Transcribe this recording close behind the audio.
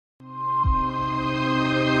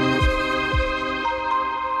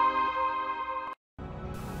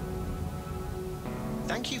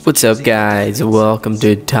What's up guys, welcome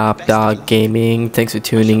to Top Dog Gaming. Thanks for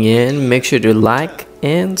tuning in. Make sure to like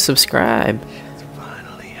and subscribe.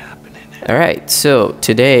 Alright, so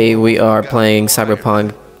today we are playing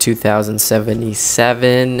Cyberpunk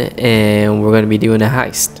 2077 and we're going to be doing a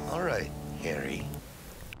heist. Alright, Harry.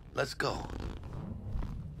 Let's go.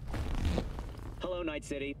 Hello, Night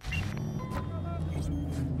City.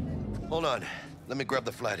 Hold on. Let me grab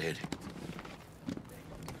the flathead.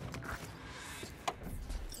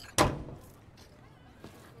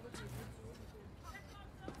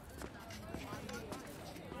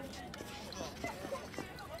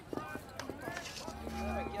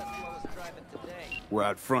 We're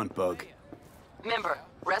out front, Bug. Member,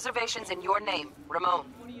 reservations in your name, Ramon.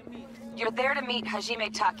 You're there to meet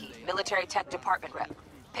Hajime Taki, Military Tech Department rep.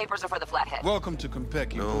 Papers are for the flathead. Welcome to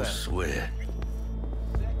Konpeki. No sweat.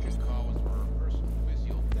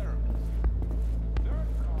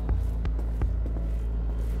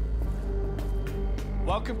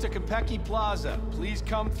 Welcome to Konpeki Plaza. Please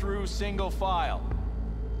come through single file.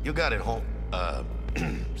 You got it, home.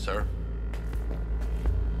 Sir?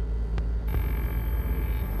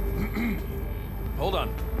 Hold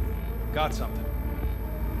on. Got something.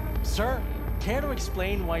 Sir, care to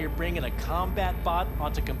explain why you're bringing a combat bot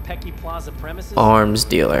onto Konpeki Plaza premises? Arms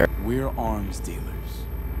dealer. We're arms dealers.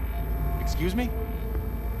 Excuse me?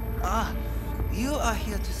 Ah, you are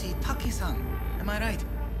here to see Taki-san, am I right?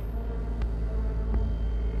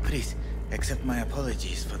 Please, accept my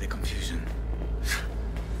apologies for the confusion.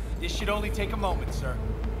 This should only take a moment, sir.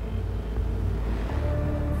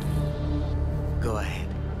 Go ahead.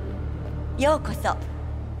 Yokoso.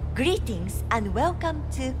 Greetings and welcome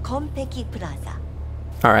to Konpeki Plaza.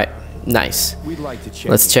 Alright, nice. We'd like to check.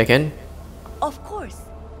 Let's check in. Of course.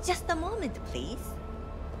 Just a moment, please.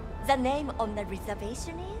 The name on the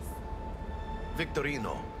reservation is?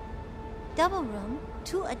 Victorino. Double room,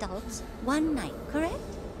 2 adults, 1 night, correct?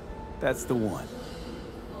 That's the one.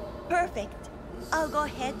 Perfect. I'll go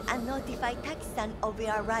ahead and notify Taki-san of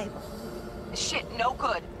your arrival. Shit, no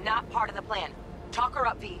good. Not part of the plan. Talk her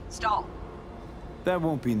up, V. Stall. That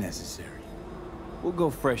won't be necessary. We'll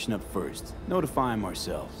go freshen up first. Notify him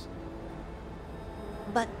ourselves.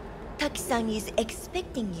 But Taki-san is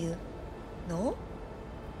expecting you, no?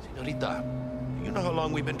 Señorita, you know how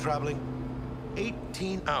long we've been traveling?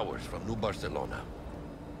 18 hours from New Barcelona.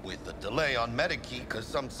 With a delay on Medikey because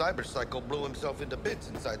some cyberpsycho blew himself into bits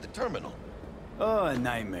inside the terminal. Oh, a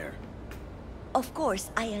nightmare. Of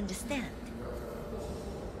course, I understand.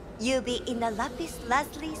 You'll be in the Lapis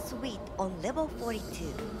Lazuli suite on level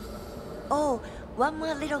 42. Oh, one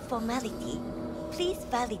more little formality. Please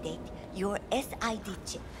validate your SID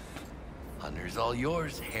chip. Honor's all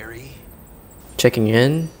yours, Harry. Checking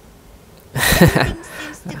in. Everything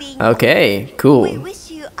seems to be in Okay, order. cool. We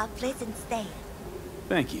wish you a pleasant stay.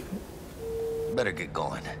 Thank you. Better get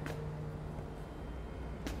going.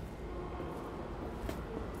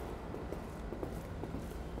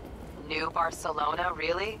 New Barcelona,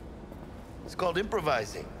 really? It's called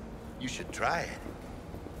improvising. You should try it.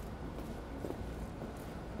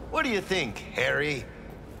 What do you think, Harry?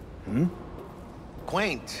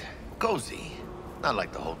 Quaint, cozy. Not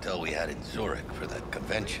like the hotel we had in Zurich for that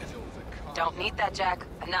convention. Don't need that, Jack.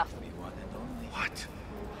 Enough. What?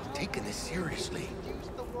 I'm taking this seriously.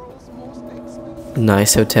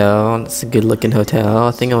 Nice hotel. It's a good looking hotel.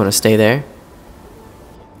 I think I want to stay there.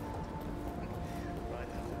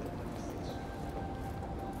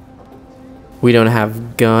 We don't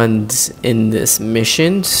have guns in this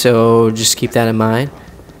mission, so just keep that in mind.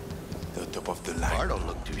 The top of the line. Bar don't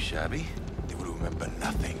look too shabby. They will remember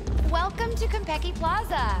nothing. Welcome to Konpeki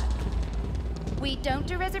Plaza. We don't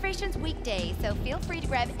do reservations weekdays, so feel free to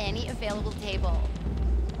grab any available table.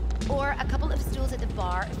 Or a couple of stools at the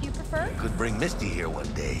bar if you prefer. Could bring Misty here one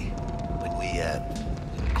day when we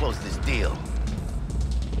close this deal.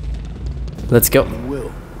 Let's go. We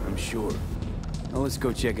will, I'm sure. Now let's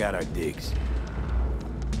go check out our digs.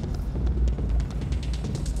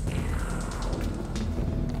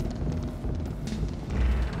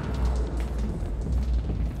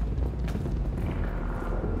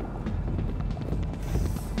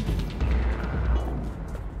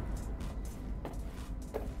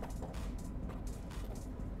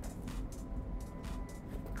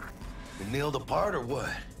 We nailed apart or what?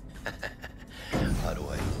 How do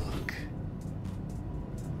I look?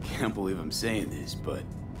 Can't believe I'm saying this, but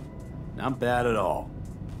not bad at all.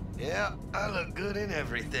 Yeah, I look good in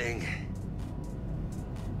everything.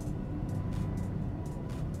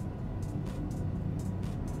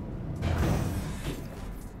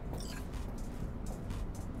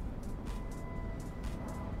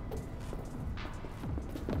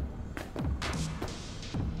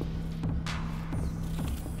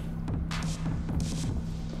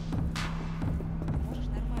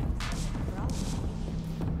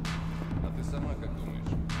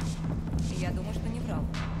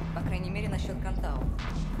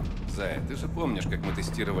 Зая, ты же помнишь, как мы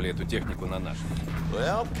тестировали эту технику на наших?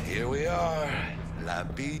 Well, here we are. La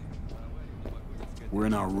beat. We're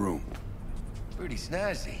in our room. Pretty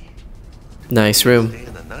snazzy. Nice room. Stay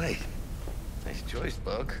in the night. Nice choice,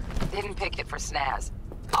 Bug. Didn't pick it for snaz.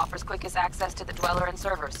 Offers quickest access to the Dweller and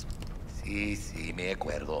servers. Sí, me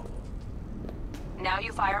acuerdo. Now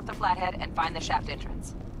you fire up the flathead and find the shaft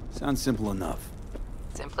entrance. Sounds simple enough.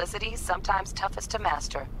 Simplicity, sometimes toughest to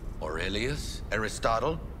master. Aurelius?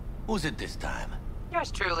 Aristotle? Who's it this time?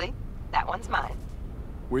 Yours truly. That one's mine.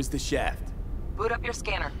 Where's the shaft? Boot up your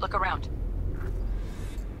scanner. Look around.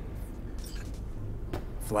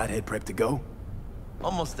 Flathead prep to go?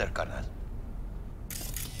 Almost there, carnal.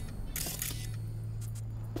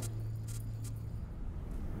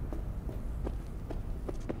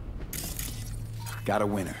 Got a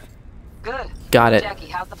winner. Good. Got it. Jackie,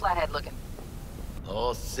 how's the flathead looking?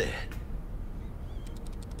 All set.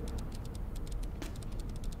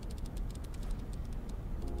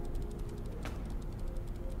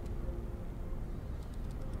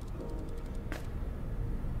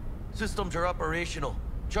 Systems are operational.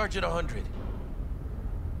 Charge at 100.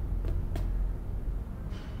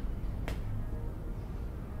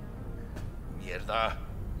 Mierda.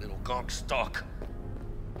 Little gonk stock.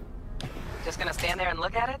 Just gonna stand there and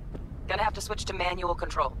look at it? Gonna have to switch to manual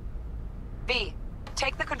control. V,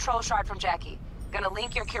 take the control shard from Jackie. Gonna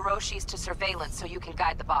link your Kiroshis to surveillance so you can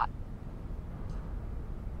guide the bot.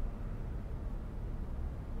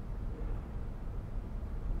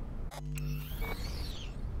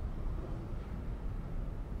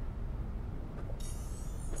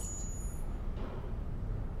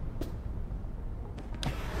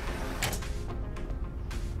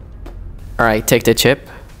 Alright, take the chip.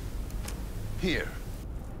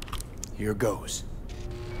 Here goes.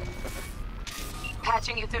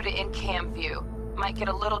 Patching you through to in-cam view. Might get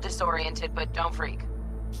a little disoriented, but don't freak.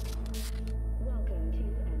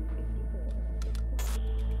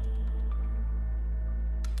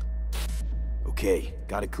 Okay,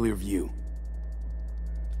 got a clear view.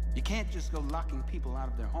 You can't just go locking people out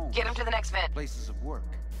of their homes. Get him to the next vent. Places of work.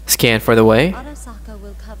 Scan for the way. Arasaka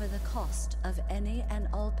will cover the cost of any and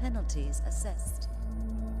all penalties assessed.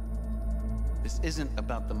 This isn't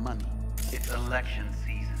about the money. It's election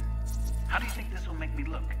season. How do you think this will make me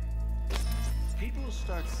look? People will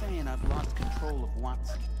start saying I've lost control of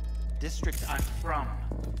Watson. District I'm from.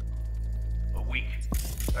 A week.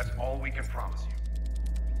 That's all we can promise you.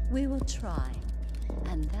 We will try,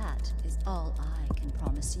 and that is all I can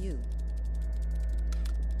promise you.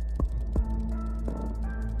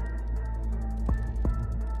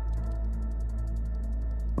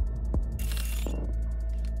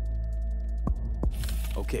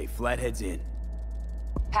 Okay, Flathead's in.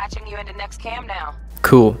 Patching you into next cam now.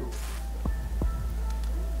 Cool.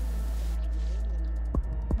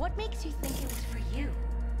 What makes you think it was for you?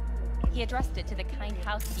 He addressed it to the kind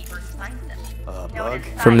housekeeper Steinson. Bug?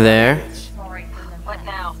 From there. What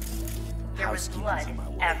now? There was blood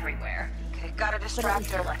everywhere. Okay, gotta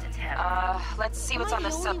distract her. Let's see what's on the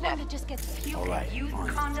subnet. Alright,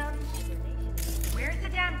 on it. Where's the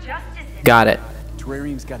damn justice? Got it.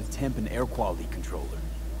 Terrarium's got a temp and air quality controller.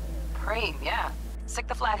 Preem, yeah. Stick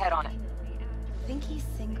the flathead on it. Think he's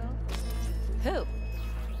single? Who?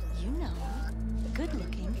 You know,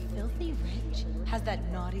 good-looking, filthy rich, has that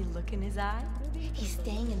naughty look in his eye. He's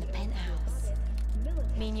staying in the penthouse.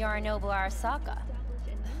 Mean Yorinobu Arasaka.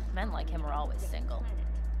 Men like him are always single.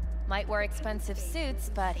 Might wear expensive suits,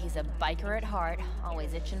 but he's a biker at heart,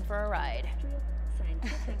 always itching for a ride.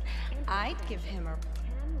 I'd give him a...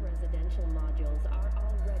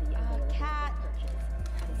 Cat.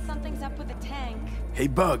 Something's up with the tank. Hey,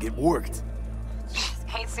 Bug, it worked.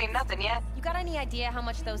 Ain't seen nothing yet. You got any idea how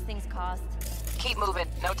much those things cost? Keep moving.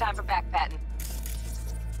 No time for backpatting.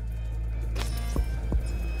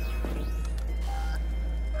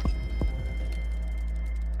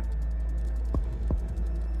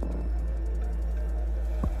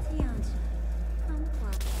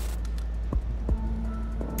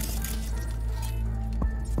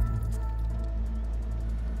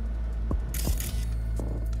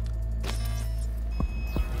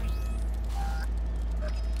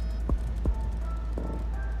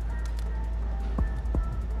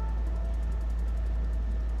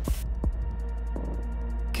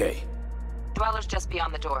 Okay. Dweller's just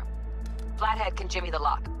beyond the door. Flathead can jimmy the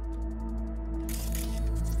lock.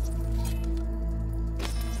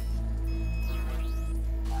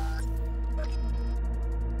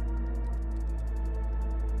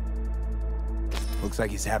 Looks like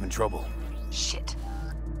he's having trouble. Shit.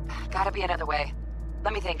 Gotta be another way.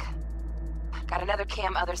 Let me think. Got another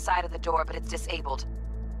cam other side of the door, but it's disabled.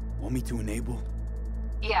 Want me to enable?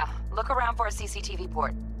 Yeah, look around for a CCTV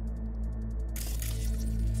port.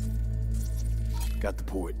 Got the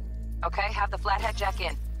port. Okay, have the flathead jack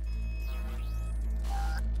in.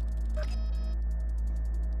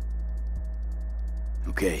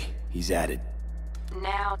 Okay, he's at it.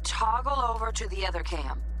 Now toggle over to the other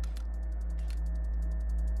cam.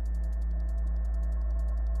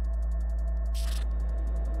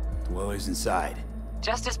 Dweller's inside.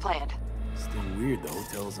 Just as planned. Still weird, the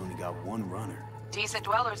hotel's only got one runner. Decent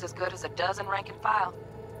dweller's as good as a dozen rank and file.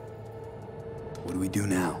 What do we do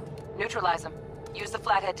now? Neutralize him. Use the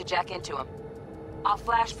flathead to jack into him. I'll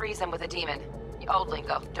flash freeze him with a demon. Old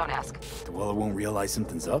lingo, don't ask. Dweller won't realize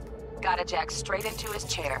something's up? Gotta jack straight into his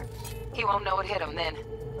chair. He won't know it hit him then.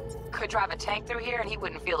 Could drive a tank through here and he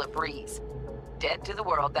wouldn't feel a breeze. Dead to the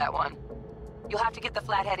world, that one. You'll have to get the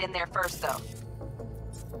flathead in there first, though.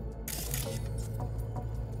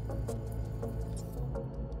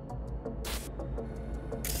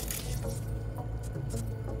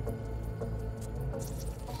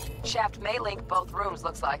 Shaft may link both rooms,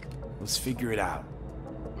 looks like. Let's figure it out.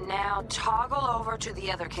 Now toggle over to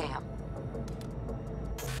the other cam.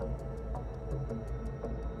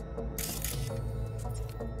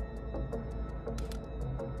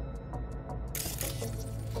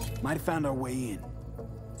 Might have found our way in.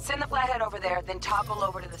 Send the flathead over there, then toggle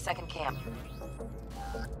over to the second cam.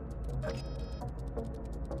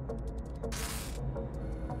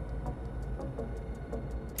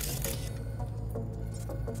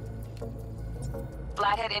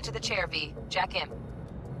 Flathead into the chair, V. Jack in.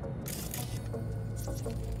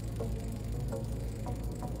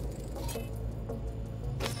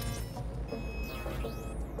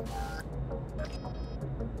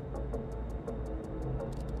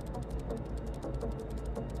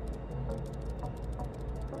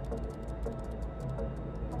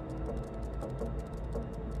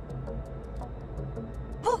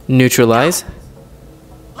 Neutralize.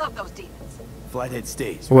 Love those demons. Flathead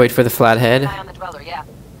stays. Wait for the flathead. Eye on the dweller, yeah.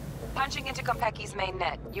 Punching into Konpeki's main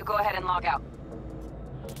net. You go ahead and log out.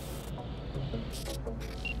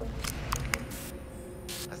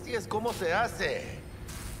 Así es como se hace.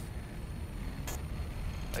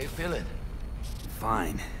 How you feeling?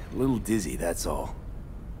 Fine. A little dizzy, that's all.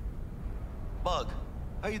 Bug,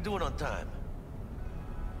 how you doing on time?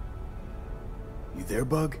 You there,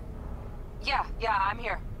 Bug? Yeah, I'm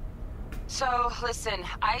here. So, listen,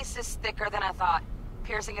 ice is thicker than I thought.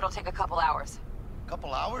 Piercing it'll take a couple hours.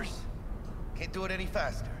 Couple hours? Can't do it any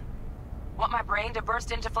faster. Want my brain to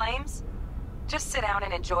burst into flames? Just sit down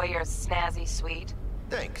and enjoy your snazzy sweet.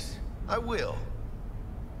 Thanks, I will.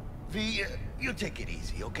 V, you take it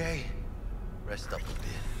easy, okay? Rest up a bit.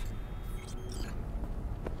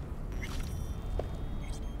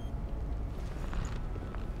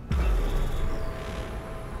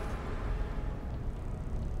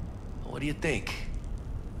 What do you think?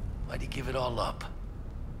 Why'd you give it all up?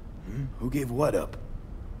 Who gave what up?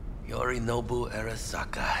 Yorinobu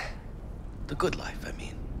Arasaka. The good life, I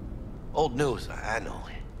mean. Old news, I know.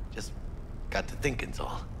 Just got to thinking's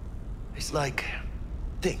all. It's like,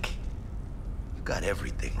 think. You got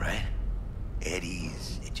everything, right?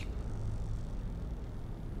 Eddies,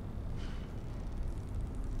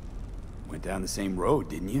 Went down the same road,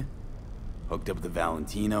 didn't you? Hooked up with the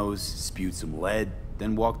Valentinos, spewed some lead,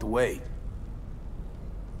 then walked away.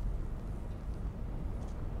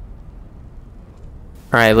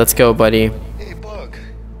 Alright, let's go, buddy. Hey, Bug.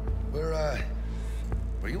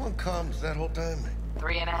 Were you on comms that whole time?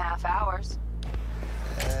 3.5 hours.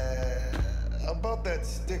 About that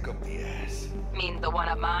stick up the ass. Mean the one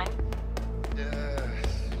up mine?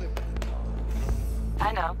 Slip of the tongue.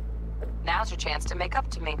 I know. Now's your chance to make up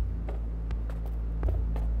to me.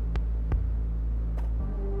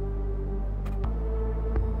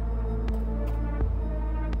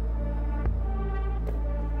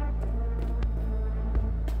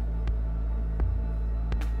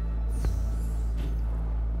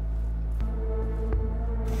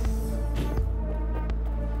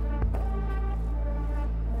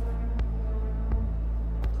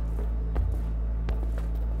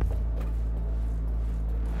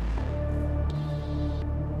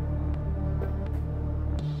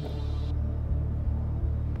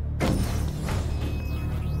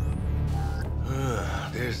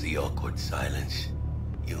 There's the awkward silence.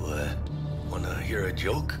 You, wanna hear a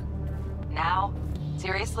joke? Now?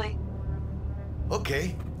 Seriously?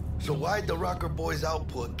 Okay, so why'd the Rocker Boy's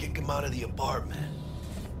output kick him out of the apartment?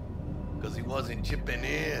 Because he wasn't chipping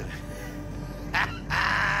in.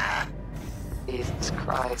 Jesus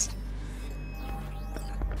Christ.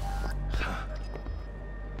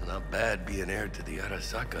 Not bad being heir to the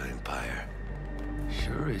Arasaka Empire.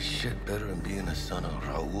 Sure as shit better than being a son of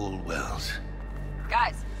Raoul Wells.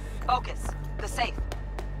 Guys, focus. The safe.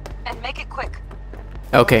 And make it quick.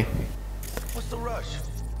 Okay. What's the rush?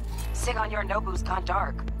 Sigon Yorinobu's gone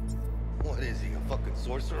dark. What is he, a fucking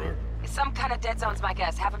sorcerer? Some kind of dead zone's my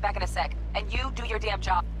guess. Have him back in a sec. And you do your damn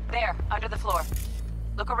job. There, under the floor.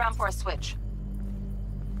 Look around for a switch.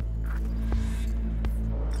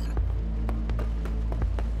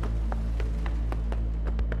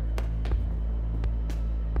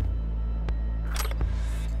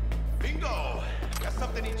 Bingo! Got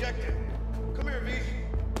something ejected. Come here, V.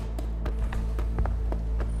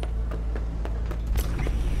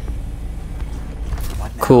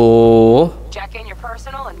 Cool. Jack in your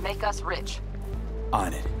personal and make us rich.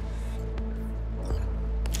 On it.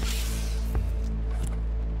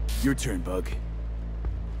 Your turn, Bug.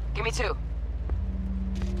 Give me 2.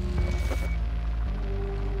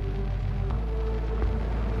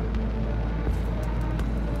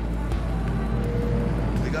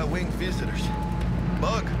 We got winged visitors.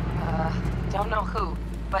 Bug. Don't know who,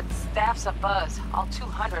 but staff's a buzz. All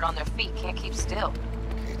 200 on their feet, can't keep still.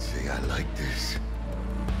 Can't say I like this.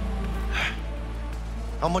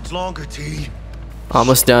 How much longer, T?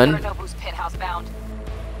 Almost done. Yorinobu's penthouse bound.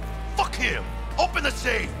 Fuck him! Open the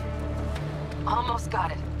safe! Almost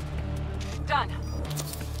got it. Done.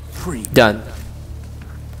 Done.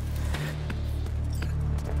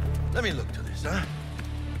 Let me look to this, huh?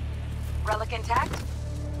 Relic intact?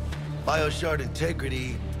 Bioshard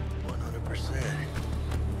integrity, 100%.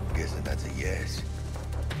 Guessing that's a yes.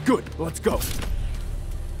 Good, let's go.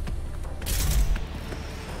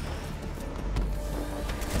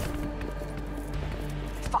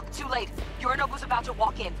 Fuck, too late. Yorinobu's about to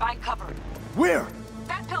walk in. Find cover. Where?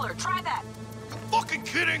 That pillar, try that. You fucking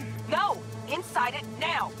kidding? No! Inside it,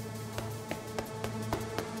 now!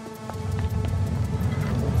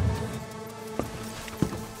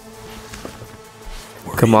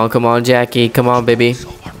 Come on, Jackie. Come on, baby.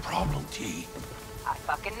 Solve our problem, T. I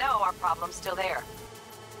fucking know our problem's still there.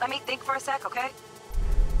 Let me think for a sec, okay?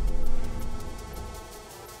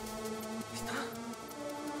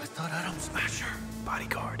 I thought Adam Smasher.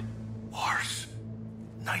 Bodyguard. Wars.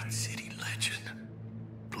 Night City legend.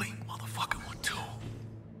 Blink motherfucking one too.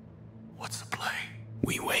 What's the play?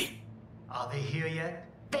 We wait. Are they here yet?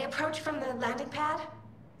 They approach from the landing pad?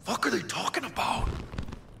 Fuck are they talking about?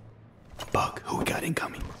 Bug, who we got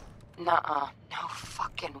incoming? Nuh-uh. No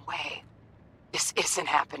fucking way. This isn't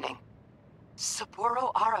happening.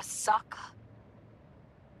 Saburo Arasaka?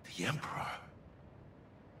 The Emperor.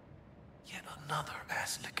 Yet another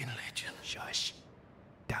ass-licking legend. Shush.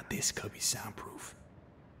 Doubt this could be soundproof.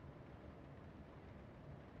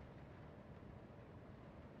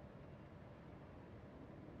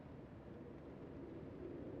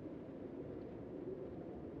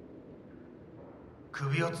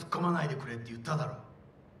首を突っ込まないでくれって言っただろ。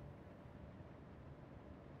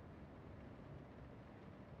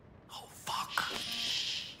Oh fuck.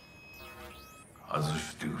 外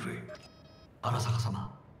してくれ。荒坂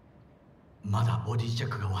様、まだボディチェッ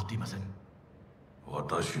クが終わっていません。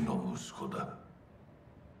私の息子だ。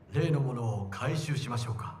例のものを回収しまし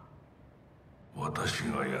ょうか。私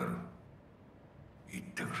がやる。言っ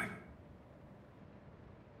てくれ。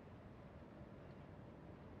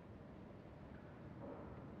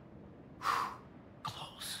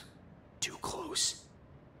Close. Too close.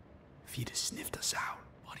 If he'd have sniffed us out.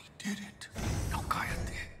 But he didn't. No,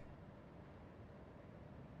 cállate.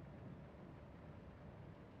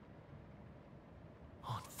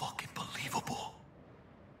 Unfucking believable.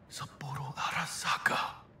 Saburo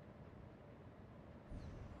Arasaka.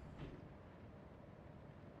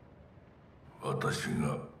 Watashi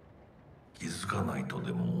が気づかないと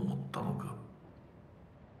でも思ったのか。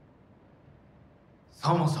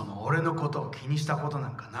そもそも俺のことを気にしたことな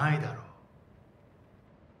んかないだろう。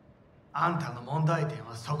あんたの問題点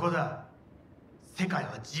はそこだ。世界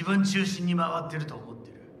は自分中心に回ってると思っ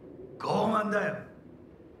てる。傲慢だよ。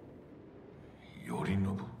頼信。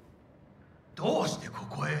どうしてこ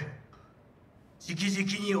こへ？直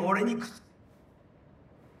々に俺に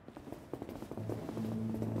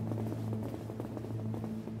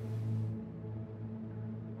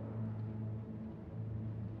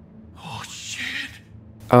Oh shit.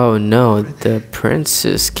 Oh no, the prince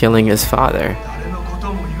is killing his father. 誰のこ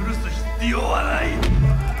とも許す必要はない。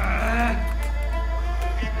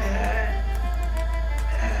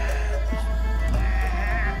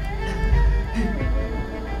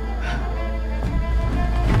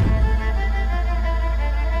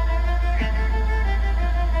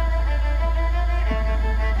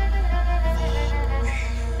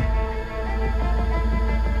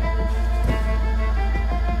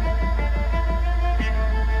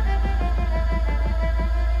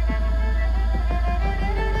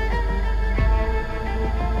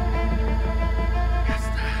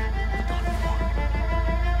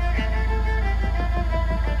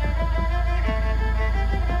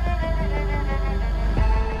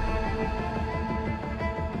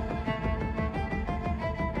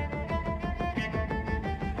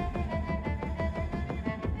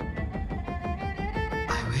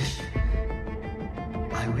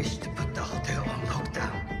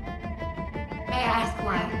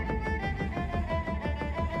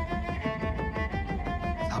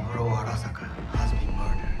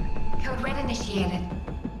initiated.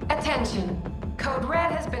 Attention. Code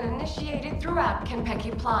Red has been initiated throughout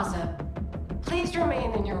Konpeki Plaza. Please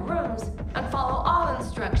remain in your rooms and follow all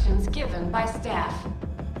instructions given by staff.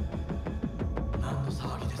 何の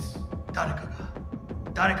騒ぎです。誰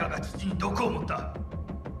かが土に毒を持った。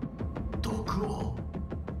毒を。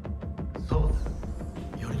そうだ。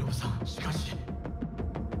頼信さん、しかし。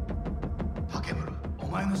竹村、お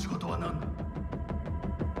前の仕事は何だ。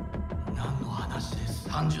何の話です。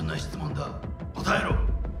単純な質問だ。答えろ。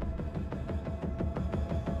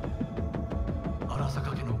荒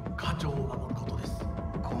坂家の家長を守ることです。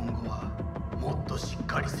今後はもっとしっ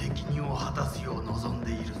かり責任を果たすよう望ん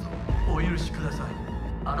でいるぞ。お許しください、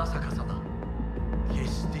荒坂様。決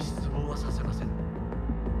して失望はさせません。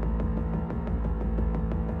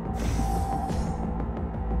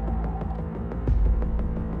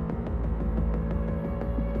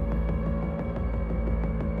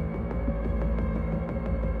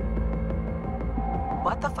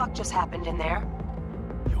What the fuck just happened in there?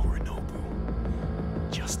 Yorinobu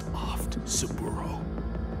just offed Saburo.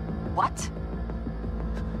 What?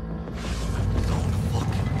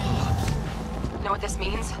 Know what this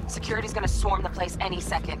means? Security's gonna swarm the place any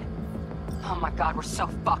second. Oh my god, we're so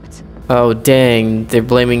fucked. Oh dang, they're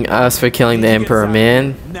blaming us for killing the Emperor,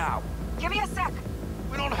 man. Now. Give me a sec.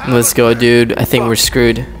 Let's go, dude. I think we're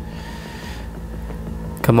screwed.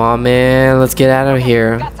 Come on, man. Let's get out of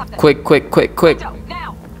here. Quick. Now.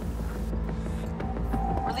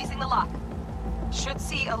 Releasing the lock. Should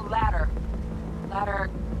see a ladder.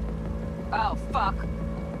 Oh, fuck.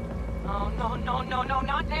 Oh, no,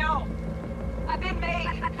 not now. I've been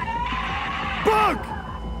made. Bug!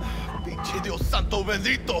 Pinche Dios santo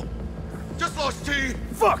bendito. Just lost T.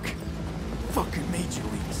 Fuck! Fucking major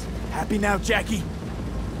leagues. Happy now, Jackie?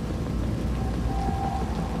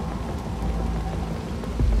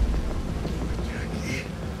 Jackie.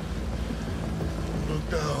 Look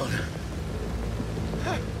down.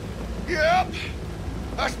 Yep.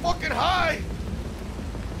 That's fucking high.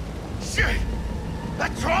 Shit.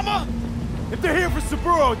 That trauma? If they're here for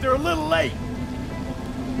Saburo, they're a little late.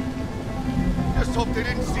 Just hope they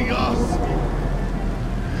didn't see us.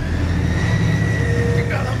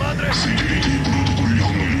 Chingada madre.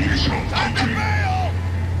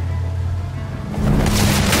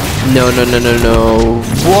 No.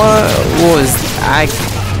 What was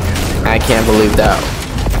I can't believe that.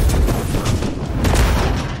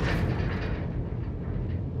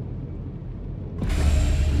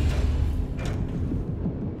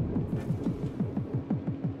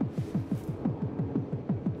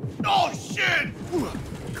 Oh shit!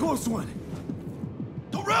 Close one.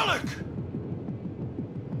 The relic!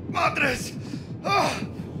 Madres!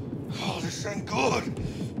 Oh, this ain't good.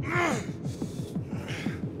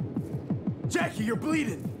 Jackie, you're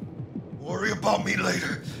bleeding. Worry about me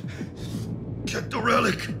later. Get the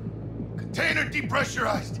relic. Container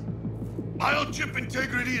depressurized. Biochip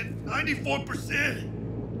integrity at 94%.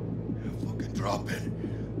 Fucking drop it.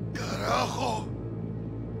 Carajo.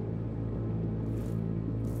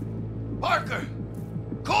 Parker!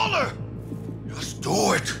 Call her! Just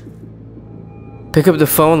do it! Pick up the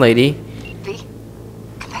phone, lady. V?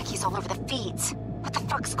 Konpeki's all over the feeds. What the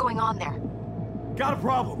fuck's going on there? Got a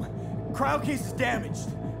problem. Cryo case is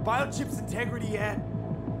damaged. Biochip's integrity at...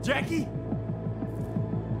 Jackie?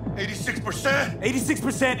 86%?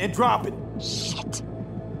 86% and dropping. Shit.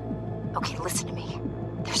 Okay, listen to me.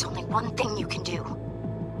 There's only one thing you can do.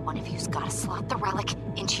 One of you's gotta slot the relic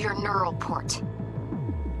into your neural port.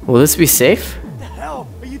 Will this be safe? What the hell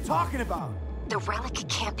are you talking about? The relic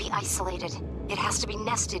can't be isolated. It has to be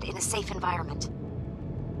nested in a safe environment.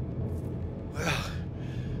 Well,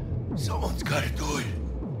 someone's gotta do it.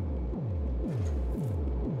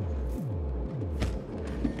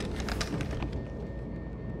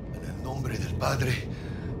 En el nombre del Padre,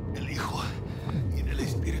 el Hijo y del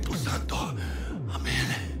Espíritu Santo. Amén.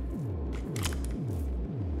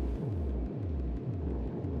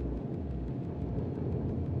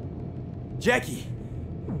 Jackie,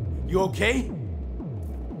 you okay?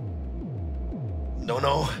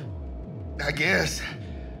 No. I guess.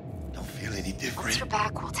 Don't feel any different. Once you're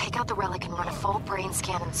back, we'll take out the relic and run a full brain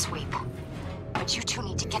scan and sweep. But you two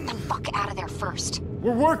need to get the fuck out of there first.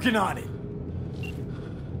 We're working on it.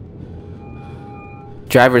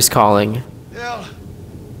 Driver's calling. Yeah,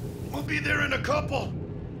 we'll be there in a couple.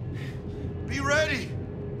 Be ready.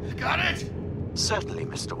 Got it? Certainly,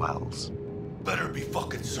 Mr. Wells. Better be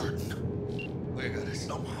fucking certain. We gotta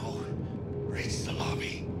somehow reach the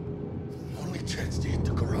lobby. Only chance to hit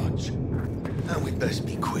the garage. And we best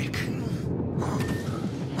be quick.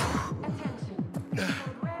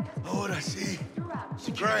 Ahora sí.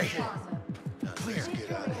 Great. Now let's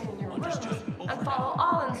get out of here. Understood.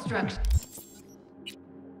 instructions.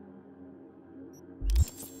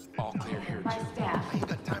 All clear here, By staff.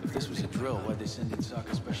 If this was a drill, why'd they send in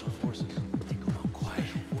Saka Special Forces? Take a little quiet.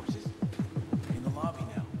 Forces. In the lobby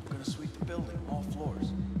now. We're gonna sweep the building, all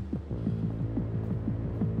floors.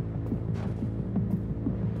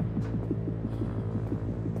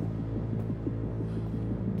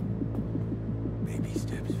 Baby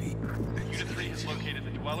steps, V. Unit 3 has located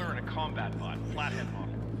the Dweller and a combat bot, Flathead model.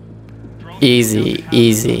 Easy,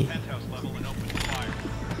 easy. Penthouse level and opened fire.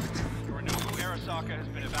 Yorinobu Arasaka has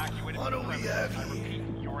been evacuated. What do we have I repeat,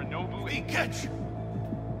 Yorinobu. We catch.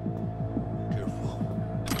 Careful.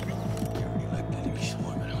 Like enemy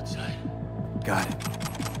swarming outside. Got it.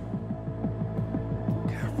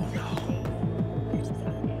 Careful now.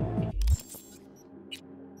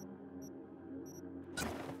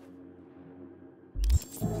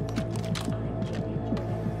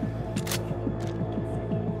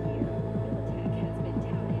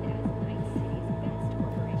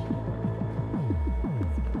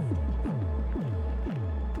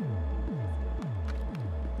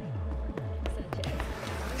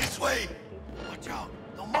 This way. Watch out.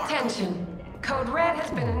 No more. Attention. Code Red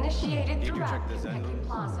has been initiated throughout Kentucky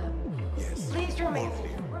Plaza. Please remain in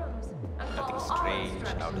your rooms and follow all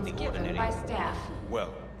instructions given by staff.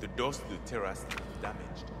 Well, the doors to the terrace are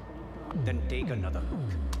damaged. Then take another look.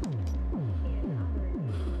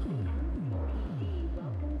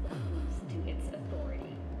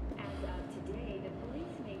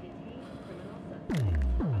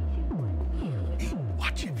 Hey,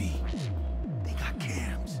 watch it, V. They got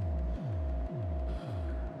cams.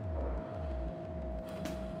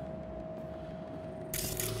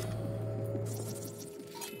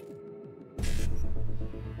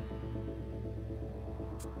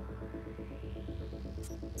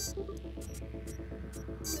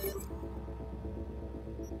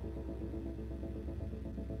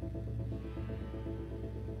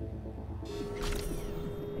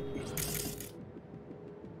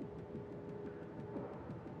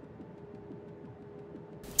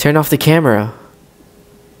 Turn off the camera.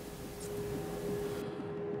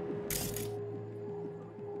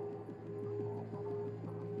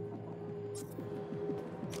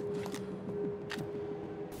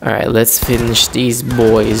 Alright, let's finish these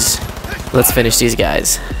boys. Let's finish these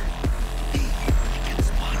guys.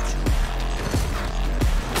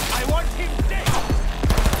 I want him dead.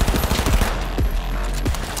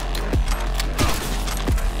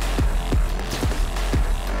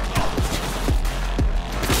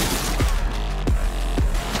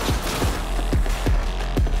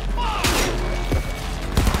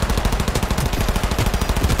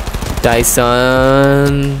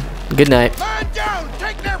 Dyson. Good night. Man down!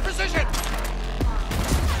 Take their position!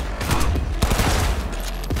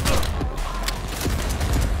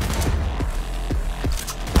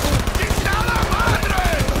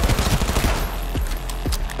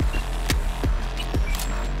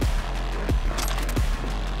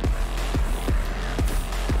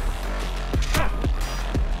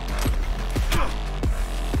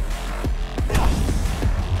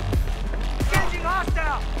 Engaging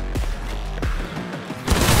hostile.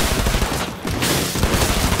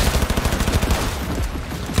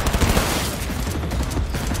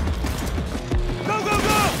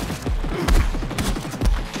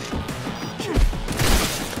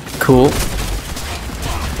 Cool.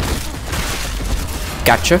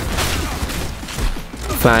 Gotcha.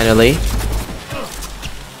 Finally.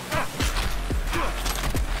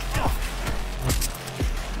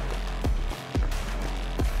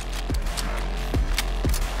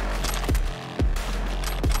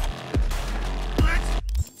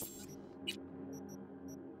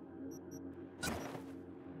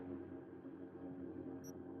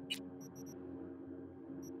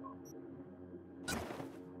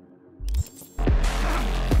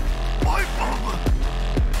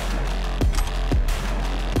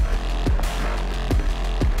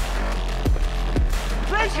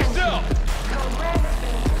 Brace yourself. Code Red has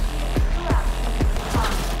been initiated throughout Kentucky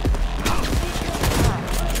Plaza. Please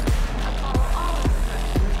and follow all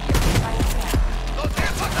instructions given by staff. ¡Los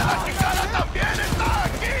hijos de la chingada también están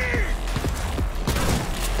aquí!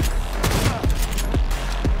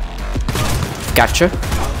 Gotcha.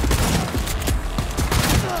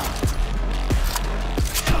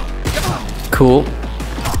 Cool.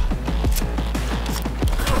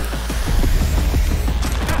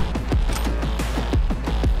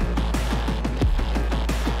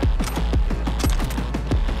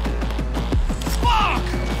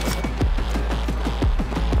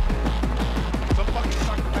 Some fucking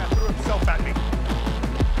psychopath threw himself at me.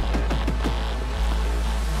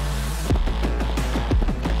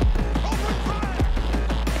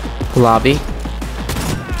 Lobby.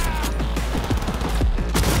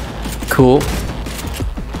 Cool.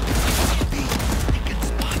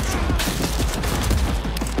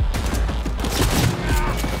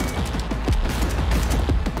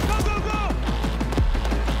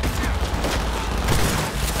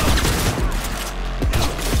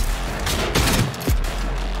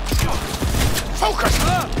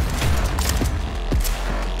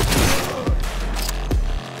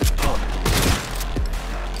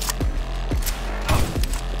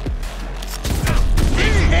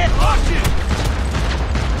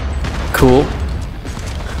 Cool.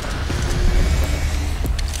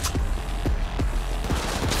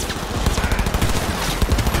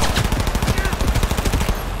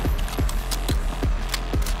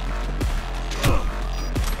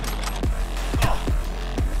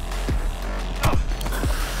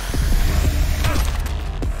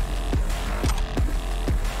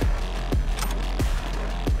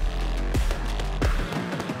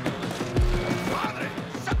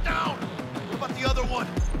 Shut down! What about the other one?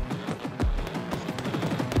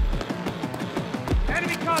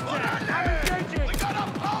 Enemy contact! I'm engaging! We gotta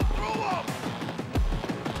power through them!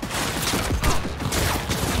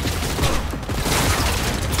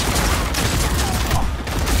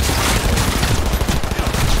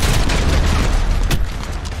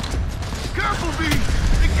 Careful, V!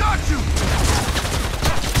 They got you!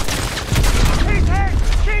 He's hit!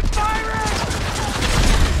 Keep firing!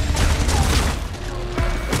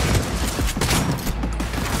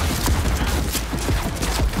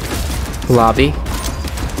 Lobby.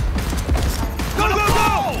 Go, go,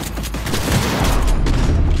 go!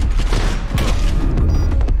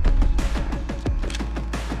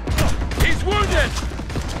 He's wounded!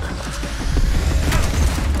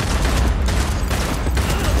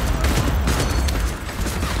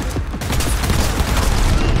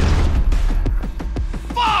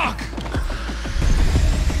 Fuck!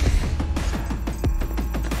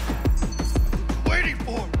 Waiting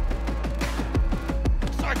for him.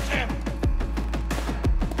 Sergeant!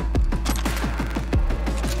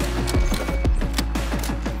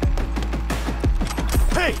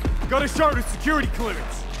 Hey! Got a shot with security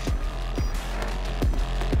clearance!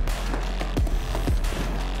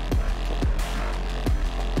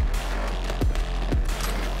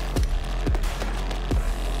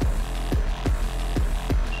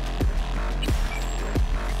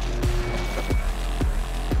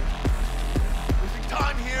 Losing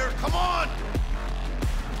time here, come on!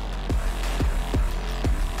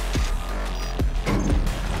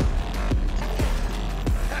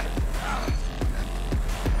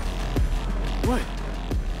 What?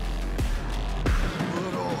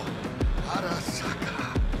 Puro Arasaka.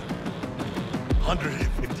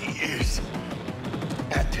 150 years.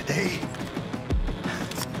 And today,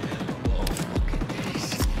 of all fucking days,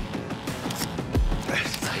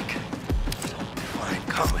 that's like some divine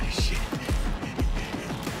comedy shit.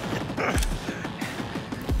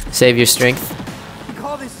 Save your strength. You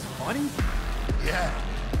call this funny? Yeah,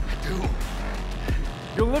 I do.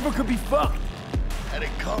 Your liver could be fucked. Had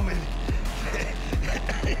it coming.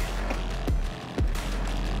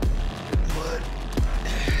 Blood.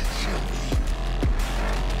 Chill me.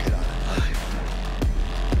 Get out alive.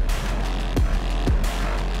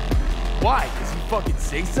 Why? Does he fucking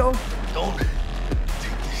say so? Don't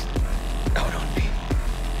take this out on me.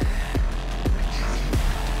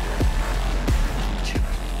 Chip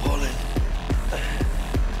pulling.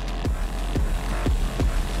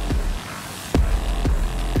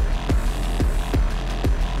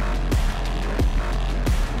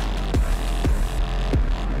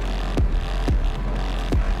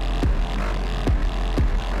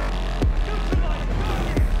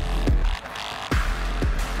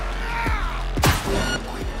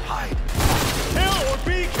 Hide. Kill or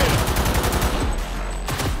be killed!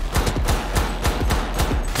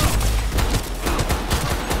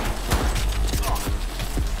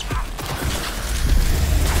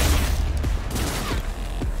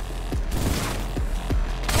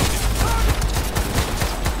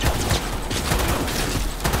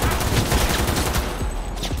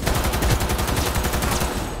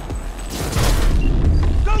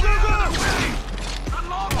 Go, go, go!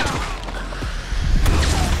 Unload now.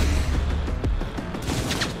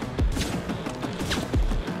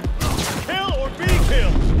 Kill or be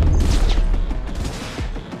killed!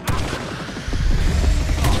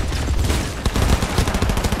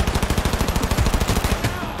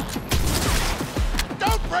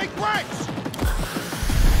 Don't break ranks!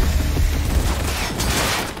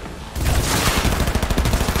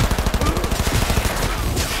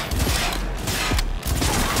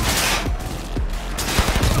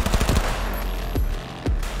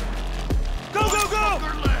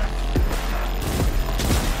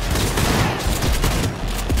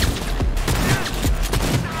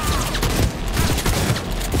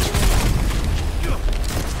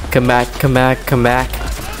 come back, come back, come back.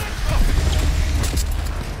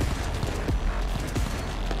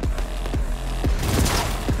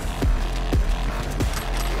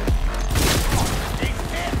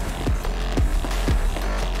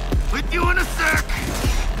 With you in a sec.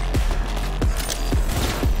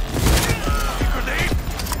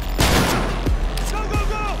 Go, go,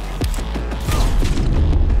 go!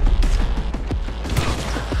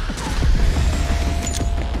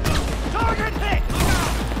 Target hit!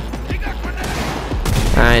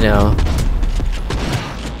 I know.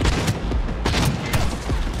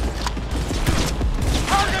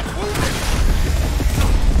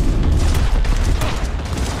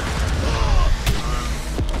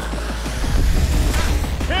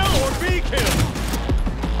 Kill or be killed!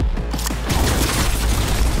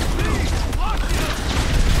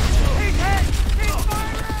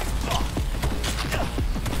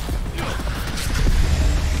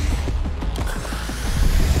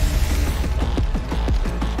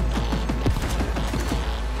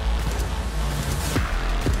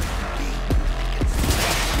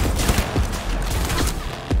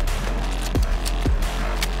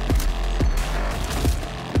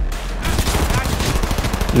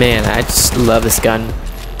 Man, I just love this gun.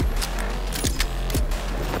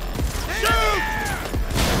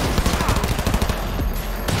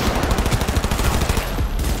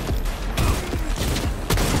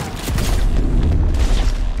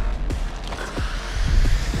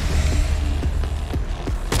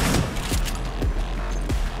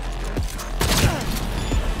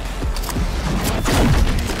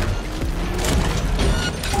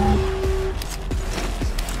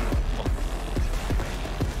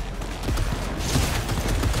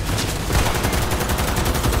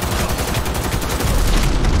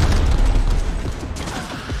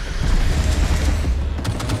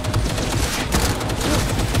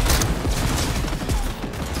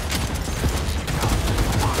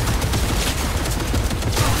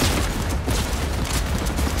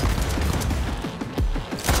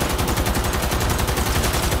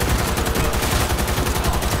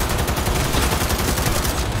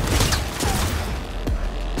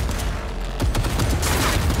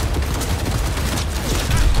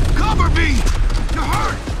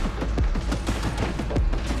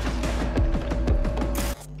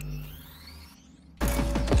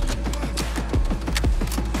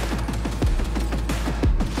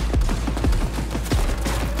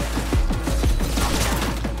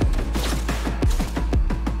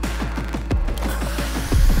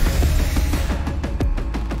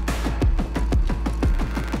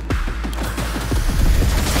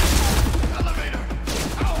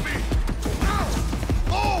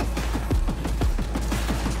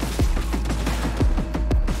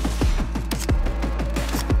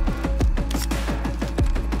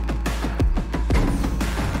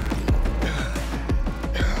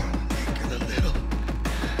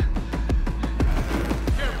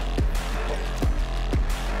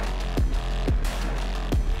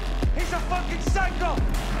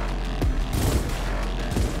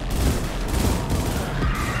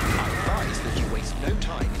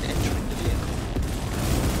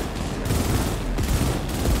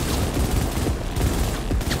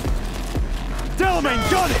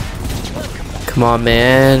 Come on,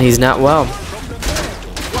 man. He's not well.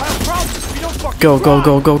 Go, go,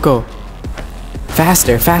 go, go, go.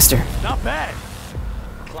 Faster, faster. Not bad.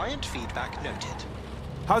 Client feedback noted.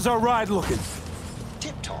 How's our ride looking?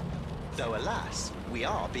 Tip-top. Though alas, we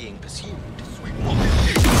are being pursued.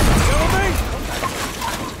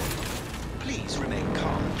 Please remain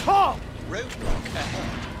calm. Calm! Roadblock ahead.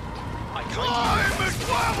 I kindly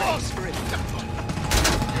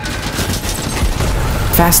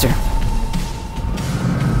Faster.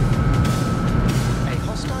 A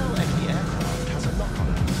hostile enemy aircraft has a lock on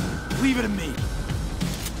it. Leave it to me.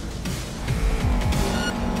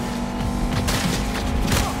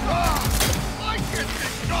 I can't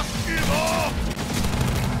just give up!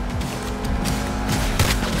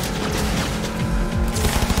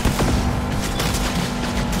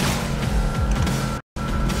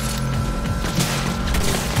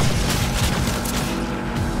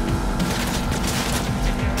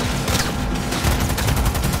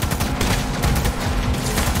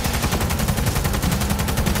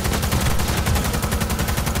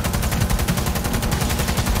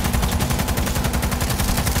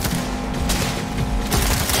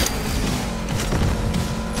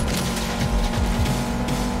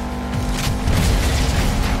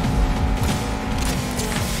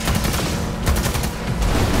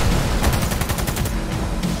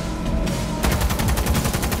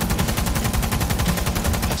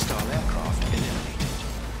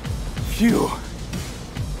 Phew.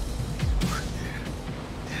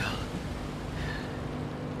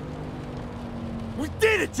 We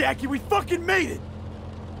did it, Jackie! We fucking made it!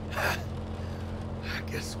 I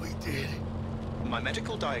guess we did. My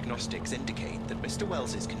medical diagnostics indicate that Mr.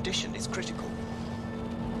 Wells's condition is critical.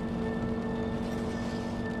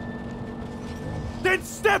 Then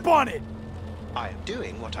step on it! I am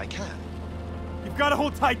doing what I can. You've got to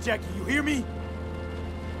hold tight, Jackie, you hear me?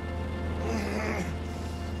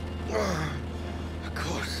 Of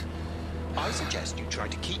course. I suggest you try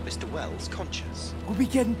to keep Mr. Wells conscious. We'll be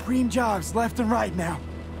getting preem jobs left and right now.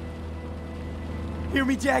 Hear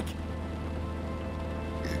me, Jack?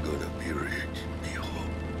 You're gonna be rich, mijo.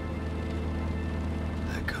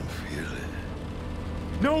 I can feel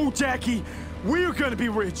it. No, Jackie! We're gonna be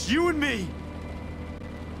rich, you and me!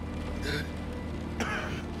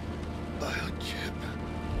 Biochip.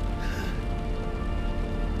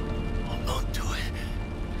 Hold on to it.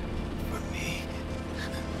 For me.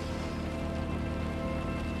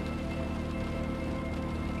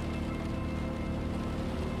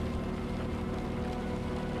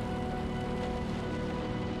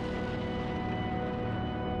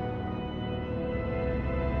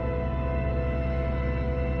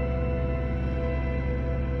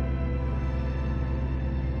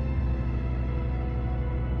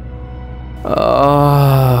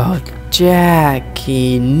 Oh,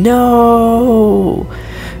 Jackie, no!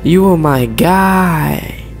 You were my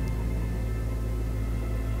guy.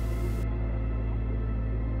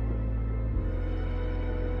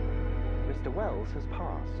 Mr. Wells has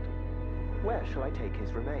passed. Where shall I take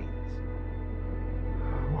his remains?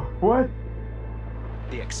 What?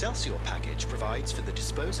 The Excelsior package provides for the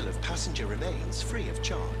disposal of passenger remains free of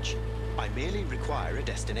charge. I merely require a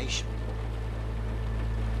destination.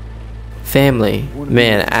 Family.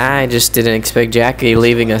 Man, I just didn't expect Jackie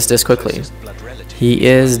leaving us this quickly. He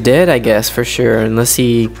is dead, I guess, for sure, unless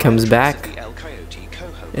he comes back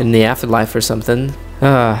in the afterlife or something.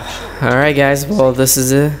 Alright guys, well this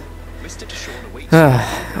is it.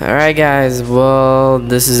 Alright guys, well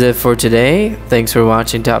this is it for today. Thanks for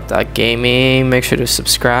watching Top Dog Gaming. Make sure to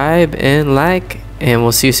subscribe and like, and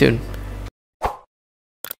we'll see you soon.